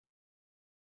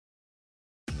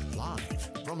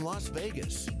from Las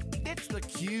Vegas, it's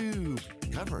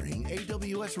theCUBE, covering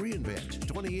AWS reInvent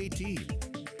 2018.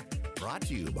 Brought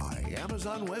to you by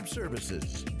Amazon Web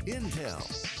Services, Intel,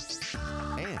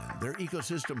 and their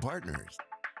ecosystem partners.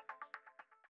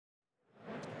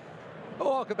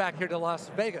 Welcome back here to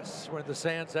Las Vegas. We're in the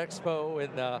Sands Expo in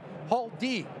Hall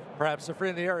D. Perhaps if you're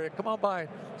in the area, come on by.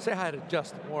 Say hi to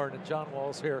Justin Warren and John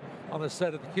Walls here on the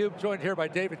set of theCUBE. Joined here by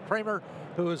David Cramer,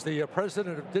 who is the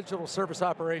President of Digital Service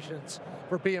Operations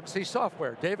for BMC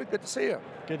Software. David, good to see you.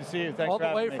 Good to see you, thanks All for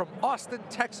having the way me. from Austin,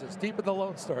 Texas, deep in the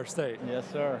Lone Star State. Yes,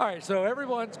 sir. All right, so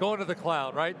everyone's going to the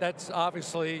cloud, right? That's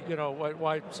obviously, you know,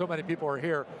 why so many people are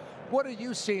here. What are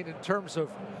you seeing in terms of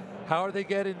how are they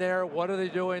getting there, what are they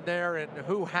doing there, and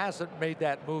who hasn't made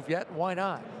that move yet? Why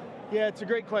not? Yeah, it's a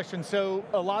great question. So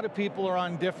a lot of people are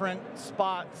on different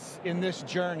spots in this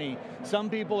journey. Some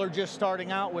people are just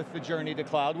starting out with the journey to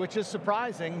cloud, which is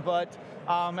surprising, but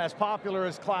as popular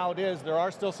as cloud is, there are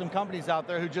still some companies out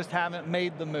there who just haven't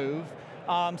made the move.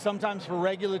 Sometimes for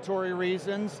regulatory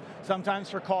reasons, sometimes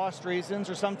for cost reasons,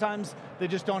 or sometimes they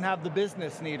just don't have the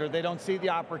business need or they don't see the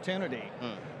opportunity.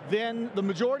 Then the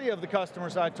majority of the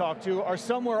customers I talk to are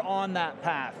somewhere on that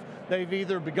path. They've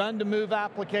either begun to move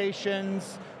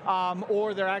applications,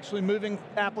 or they're actually moving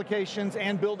applications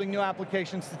and building new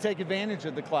applications to take advantage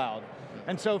of the cloud.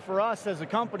 And so for us as a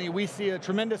company, we see a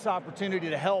tremendous opportunity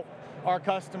to help our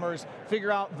customers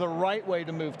figure out the right way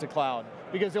to move to cloud.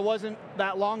 Because it wasn't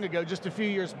that long ago, just a few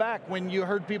years back, when you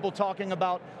heard people talking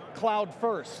about cloud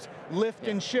first, lift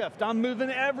and shift. I'm moving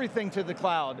everything to the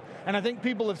cloud. And I think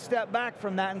people have stepped back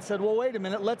from that and said, well, wait a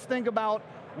minute, let's think about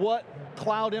what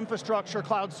cloud infrastructure,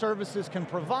 cloud services can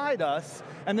provide us,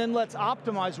 and then let's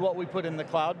optimize what we put in the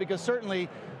cloud, because certainly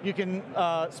you can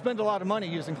spend a lot of money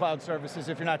using cloud services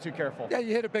if you're not too careful. Yeah,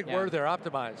 you hit a big word there,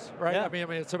 optimize, right? Yeah. I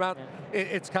mean, it's about,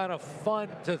 it's kind of fun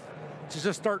to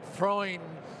just start throwing,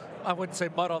 I wouldn't say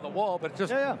mud on the wall, but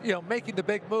just you know, making the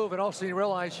big move, and also you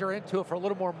realize you're into it for a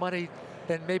little more money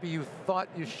than maybe you thought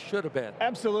you should have been.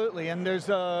 Absolutely, and there's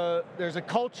a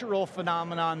cultural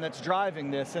phenomenon that's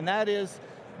driving this, and that is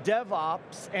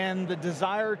DevOps and the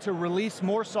desire to release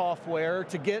more software,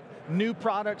 to get new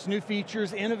products, new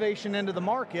features, innovation into the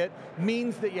market,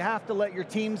 means that you have to let your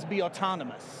teams be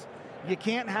autonomous. You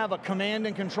can't have a command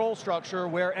and control structure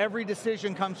where every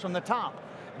decision comes from the top.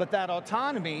 But that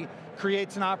autonomy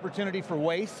creates an opportunity for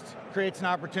waste, creates an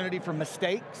opportunity for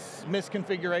mistakes,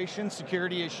 misconfigurations,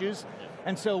 security issues.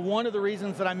 And so one of the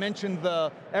reasons that I mentioned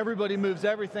the everybody moves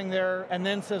everything there and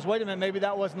then says, wait a minute, maybe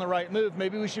that wasn't the right move,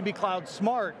 maybe we should be cloud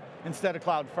smart instead of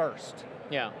cloud first.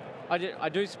 Yeah, I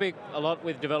do speak a lot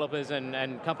with developers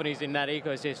and companies in that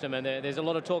ecosystem, and there's a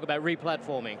lot of talk about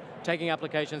replatforming, taking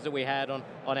applications that we had on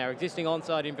our existing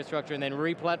on-site infrastructure and then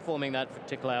replatforming that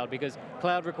to cloud, because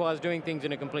cloud requires doing things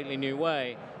in a completely new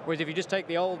way. Whereas if you just take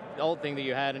the old thing that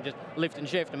you had and just lift and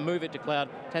shift and move it to cloud,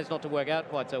 it tends not to work out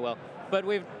quite so well. But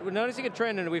we're noticing a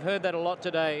trend, and we've heard that a lot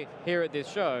today here at this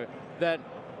show, that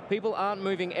people aren't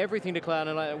moving everything to cloud,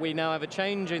 and we now have a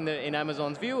change in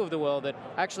Amazon's view of the world that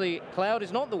actually cloud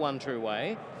is not the one true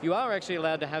way. You are actually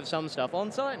allowed to have some stuff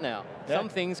on site now. Yeah. Some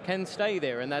things can stay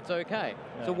there, and that's okay.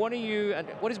 Yeah. So what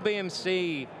is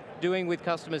BMC doing with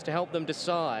customers to help them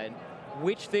decide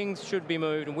which things should be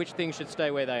moved and which things should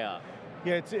stay where they are?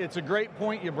 Yeah, it's a great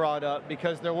point you brought up,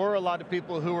 because there were a lot of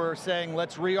people who were saying,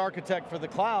 let's re-architect for the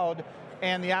cloud,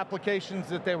 and the applications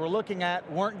that they were looking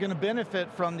at weren't going to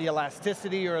benefit from the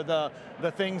elasticity or the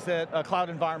things that a cloud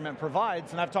environment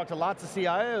provides. And I've talked to lots of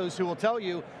CIOs who will tell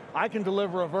you, I can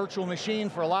deliver a virtual machine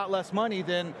for a lot less money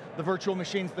than the virtual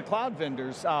machines the cloud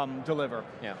vendors deliver.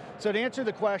 Yeah. So to answer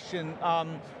the question,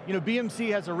 you know,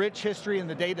 BMC has a rich history in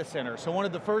the data center. So one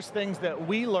of the first things that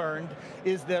we learned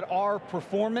is that our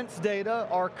performance data,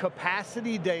 our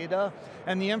capacity data,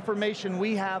 and the information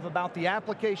we have about the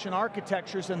application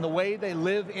architectures and the way they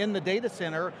live in the data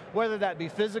center, whether that be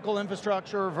physical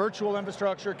infrastructure, virtual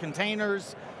infrastructure,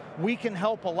 containers, we can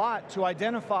help a lot to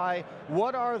identify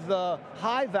what are the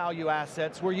high value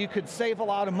assets where you could save a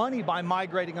lot of money by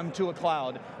migrating them to a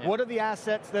cloud. Yeah. What are the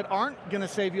assets that aren't going to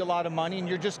save you a lot of money and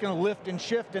you're just going to lift and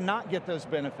shift and not get those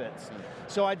benefits?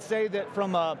 So I'd say that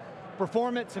from a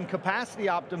performance and capacity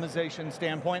optimization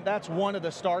standpoint, that's one of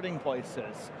the starting places.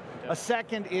 Okay. A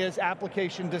second is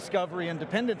application discovery and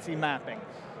dependency mapping.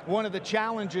 One of the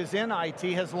challenges in IT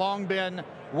has long been,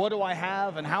 what do I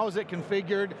have and how is it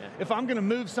configured? Yeah. If I'm going to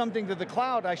move something to the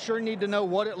cloud, I sure need to know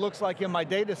what it looks like in my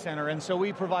data center, and so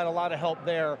we provide a lot of help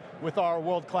there with our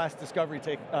world-class discovery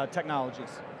technologies.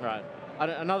 Right.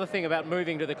 Another thing about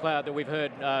moving to the cloud that we've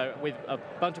heard with a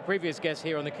bunch of previous guests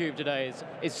here on theCUBE today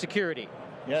is security.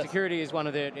 Yes. Security is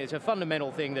it's a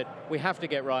fundamental thing that we have to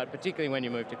get right, particularly when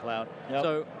you move to cloud. Yep.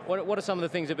 So what are some of the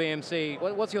things at BMC?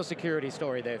 What's your security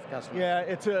story there for customers? Yeah,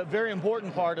 it's a very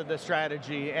important part of the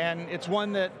strategy, and it's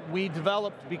one that we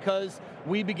developed because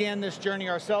we began this journey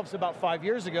ourselves about 5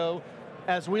 years ago.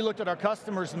 As we looked at our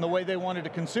customers and the way they wanted to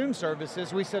consume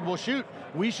services, we said, well shoot,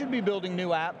 we should be building new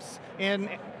apps in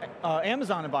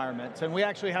Amazon environments, and we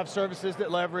actually have services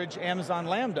that leverage Amazon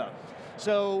Lambda.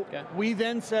 So we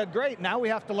then said, great, now we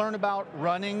have to learn about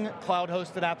running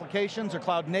cloud-hosted applications or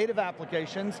cloud-native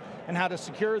applications and how to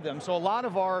secure them. So a lot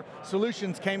of our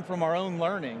solutions came from our own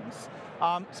learnings.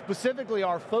 Specifically,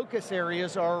 our focus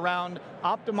areas are around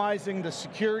optimizing the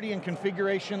security and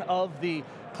configuration of the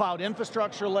cloud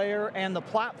infrastructure layer and the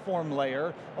platform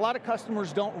layer. A lot of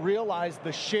customers don't realize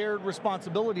the shared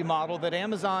responsibility model that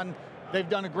Amazon, they've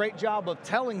done a great job of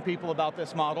telling people about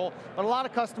this model, but a lot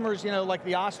of customers, like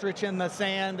the ostrich in the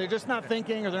sand, they're just not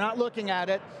thinking or they're not looking at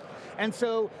it. And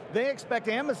so they expect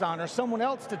Amazon or someone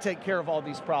else to take care of all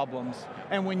these problems.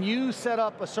 And when you set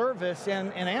up a service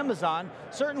in Amazon,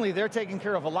 certainly they're taking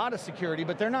care of a lot of security,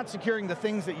 but they're not securing the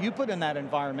things that you put in that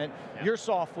environment, your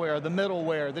software, the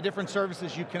middleware, the different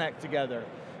services you connect together.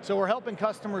 So we're helping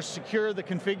customers secure the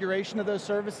configuration of those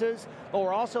services, but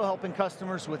we're also helping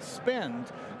customers with spend,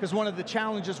 because one of the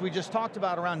challenges we just talked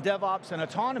about around DevOps and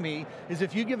autonomy is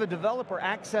if you give a developer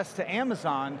access to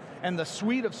Amazon and the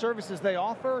suite of services they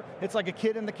offer, it's like a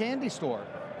kid in the candy store.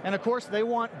 And of course, they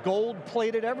want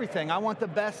gold-plated everything. I want the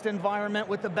best environment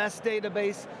with the best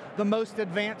database, the most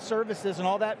advanced services, and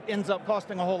all that ends up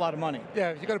costing a whole lot of money.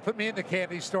 Yeah, if you're going to put me in the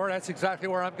candy store, that's exactly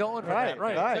where I'm going for that.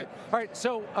 Right. All right,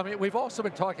 so, I mean, we've also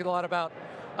been talking a lot about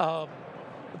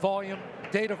volume,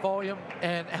 data volume,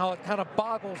 and how it kind of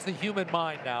boggles the human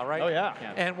mind now, right? Oh, yeah.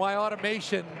 And why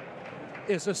automation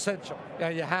is essential. Yeah,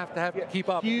 you have to keep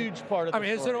up. Huge part of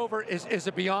the story. Is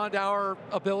it beyond our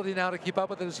ability now to keep up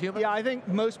with it as humans? Yeah, I think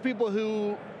most people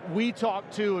who we talk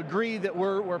to agree that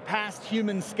we're past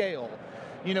human scale.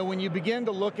 When you begin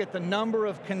to look at the number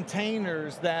of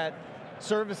containers that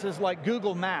services like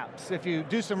Google Maps, if you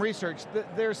do some research,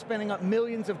 they're spinning up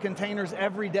millions of containers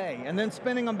every day and then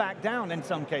spinning them back down in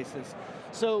some cases.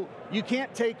 So you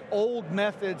can't take old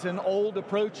methods and old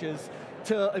approaches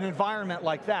to an environment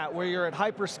like that, where you're at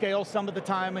hyperscale some of the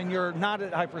time and you're not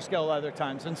at hyperscale other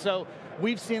times. And so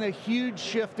we've seen a huge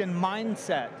shift in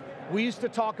mindset. We used to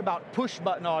talk about push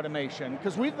button automation,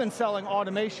 because we've been selling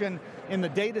automation in the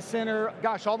data center,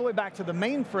 gosh, all the way back to the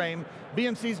mainframe.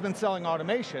 BMC's been selling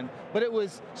automation, but it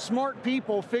was smart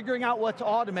people figuring out what to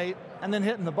automate and then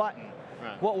hitting the button.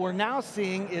 Right. What we're now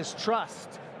seeing is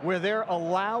trust, where they're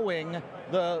allowing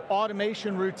the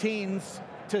automation routines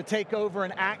to take over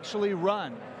and actually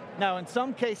run. Now, in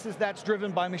some cases, that's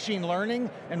driven by machine learning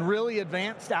and really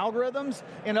advanced algorithms.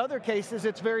 In other cases,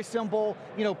 it's very simple,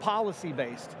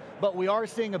 policy-based. But we are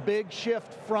seeing a big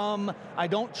shift from, I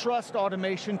don't trust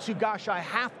automation, to, gosh, I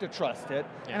have to trust it.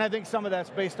 Yeah. And I think some of that's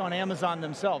based on Amazon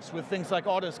themselves, with things like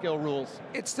auto-scale rules.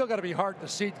 It's still got to be hard to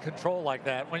seed control like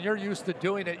that when you're used to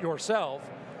doing it yourself.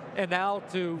 And now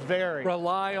to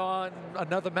rely on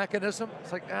another mechanism,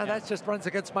 it's like, that just runs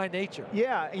against my nature.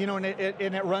 Yeah,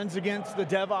 and it runs against the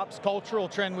DevOps cultural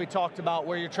trend we talked about,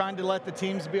 where you're trying to let the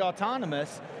teams be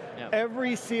autonomous. Yep.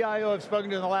 Every CIO I've spoken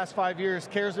to in the last 5 years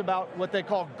cares about what they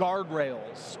call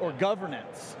guardrails or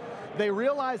governance. They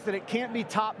realize that it can't be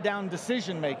top-down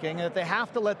decision-making, and that they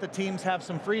have to let the teams have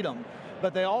some freedom.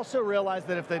 But they also realize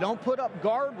that if they don't put up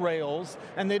guardrails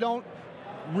and they don't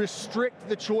restrict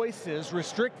the choices,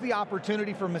 restrict the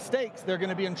opportunity for mistakes, they're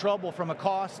going to be in trouble from a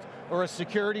cost or a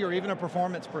security or even a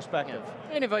performance perspective.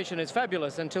 Yeah. Innovation is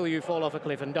fabulous until you fall off a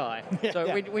cliff and die.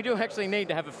 So we do actually need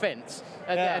to have a fence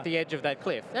at the edge of that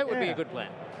cliff. That would be a good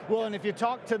plan. Well, and if you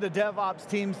talk to the DevOps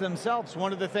teams themselves,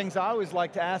 one of the things I always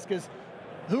like to ask is,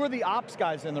 who are the ops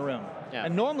guys in the room? Yeah.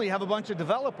 And normally you have a bunch of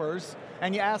developers,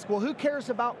 and you ask, well, who cares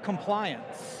about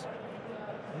compliance?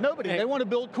 Nobody. They want to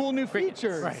build cool new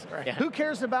features. Right. Yeah. Who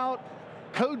cares about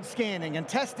code scanning and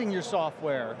testing your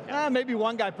software? Maybe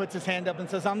one guy puts his hand up and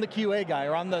says, I'm the QA guy,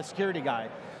 or I'm the security guy.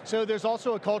 So there's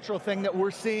also a cultural thing that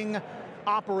we're seeing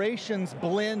operations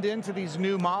blend into these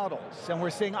new models, and we're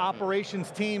seeing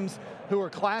operations teams who are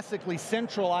classically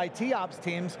central IT ops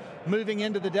teams moving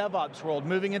into the DevOps world,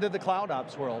 moving into the cloud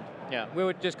ops world. Yeah, we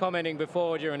were just commenting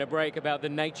before during a break about the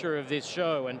nature of this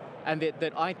show, and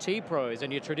that IT pros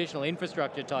and your traditional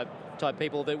infrastructure type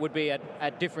people that would be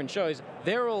at different shows,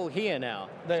 they're all here now.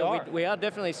 We are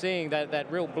definitely seeing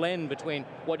that real blend between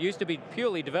what used to be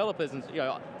purely developers and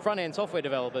front-end software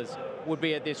developers would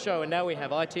be at this show, and now we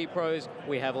have IT pros,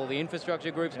 we have all the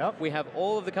infrastructure groups, we have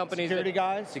all of the companies. Security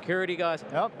guys. Security guys.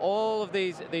 Yep. All of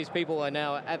these people are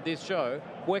now at this show,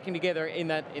 working together in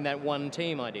that one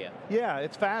team idea. Yeah,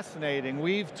 it's fascinating.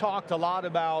 We've talked a lot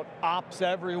about ops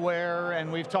everywhere,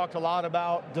 and we've talked a lot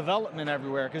about development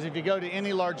everywhere, because if you go to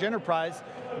any large enterprise,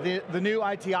 the new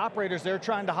IT operators they're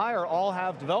trying to hire all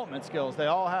have development skills. They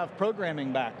all have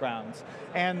programming backgrounds.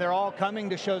 And they're all coming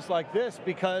to shows like this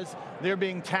because they're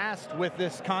being tasked with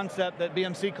this concept that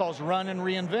BMC calls run and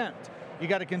reinvent. You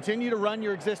got to continue to run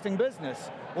your existing business.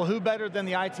 Well, who better than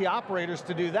the IT operators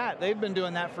to do that? They've been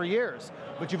doing that for years.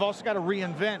 But you've also got to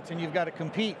reinvent and you've got to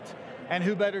compete. And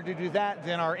who better to do that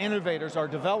than our innovators, our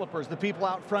developers, the people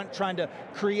out front trying to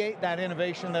create that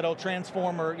innovation that'll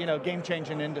transform or game-change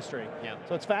an industry. Yeah.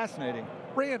 So it's fascinating.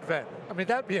 Reinvent. I mean,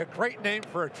 that'd be a great name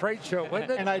for a trade show,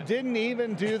 wouldn't it? And I didn't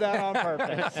even do that on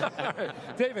purpose.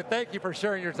 David, thank you for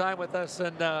sharing your time with us,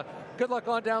 and good luck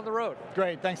on down the road.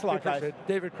 Great, thanks a lot, guys.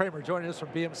 David Cramer joining us from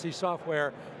BMC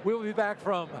Software. We'll be back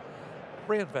from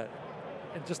reInvent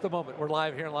in just a moment. We're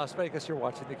live here in Las Vegas. You're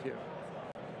watching theCUBE.